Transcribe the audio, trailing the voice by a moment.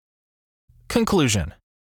Conclusion: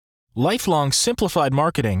 lifelong simplified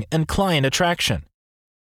marketing and client attraction.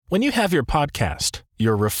 When you have your podcast,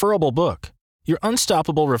 your referable book, your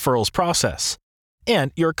unstoppable referrals process,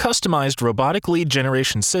 and your customized robotic lead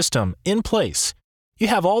generation system in place, you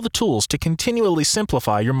have all the tools to continually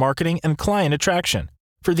simplify your marketing and client attraction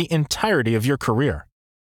for the entirety of your career.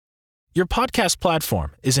 Your podcast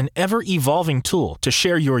platform is an ever-evolving tool to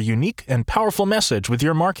share your unique and powerful message with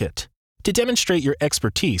your market, to demonstrate your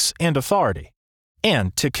expertise and authority,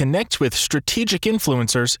 and to connect with strategic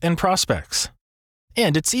influencers and prospects.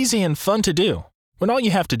 And it's easy and fun to do when all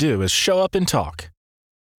you have to do is show up and talk.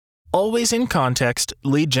 Always in context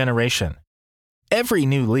lead generation. Every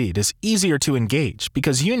new lead is easier to engage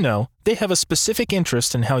because you know they have a specific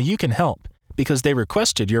interest in how you can help because they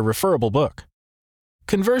requested your referable book.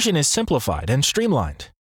 Conversion is simplified and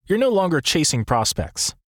streamlined. You're no longer chasing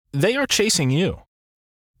prospects. They are chasing you.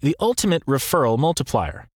 The ultimate referral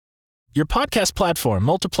multiplier. Your podcast platform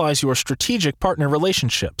multiplies your strategic partner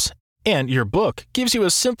relationships, and your book gives you a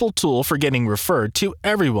simple tool for getting referred to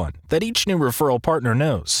everyone that each new referral partner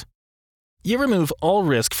knows. You remove all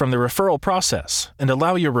risk from the referral process and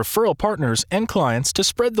allow your referral partners and clients to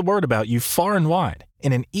spread the word about you far and wide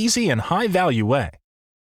in an easy and high-value way.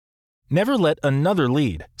 Never let another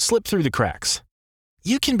lead slip through the cracks.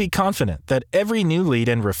 You can be confident that every new lead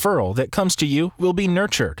and referral that comes to you will be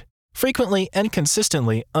nurtured, frequently and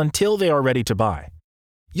consistently until they are ready to buy.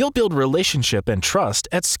 You'll build relationship and trust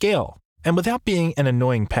at scale and without being an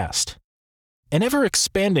annoying pest. An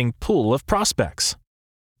ever-expanding pool of prospects.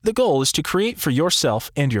 The goal is to create for yourself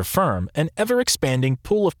and your firm an ever-expanding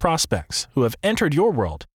pool of prospects who have entered your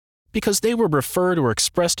world because they were referred or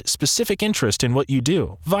expressed specific interest in what you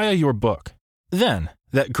do via your book. Then,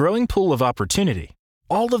 that growing pool of opportunity,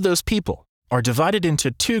 all of those people, are divided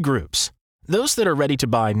into two groups: those that are ready to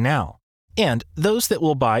buy now and those that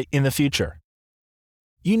will buy in the future.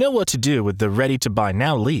 You know what to do with the ready-to-buy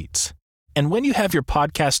now leads. And when you have your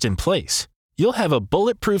podcast in place, you'll have a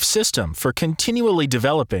bulletproof system for continually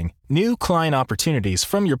developing new client opportunities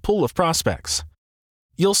from your pool of prospects.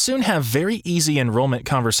 You'll soon have very easy enrollment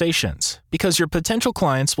conversations because your potential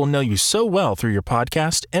clients will know you so well through your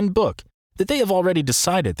podcast and book that they have already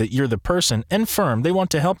decided that you're the person and firm they want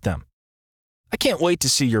to help them. I can't wait to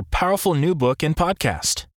see your powerful new book and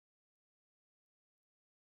podcast.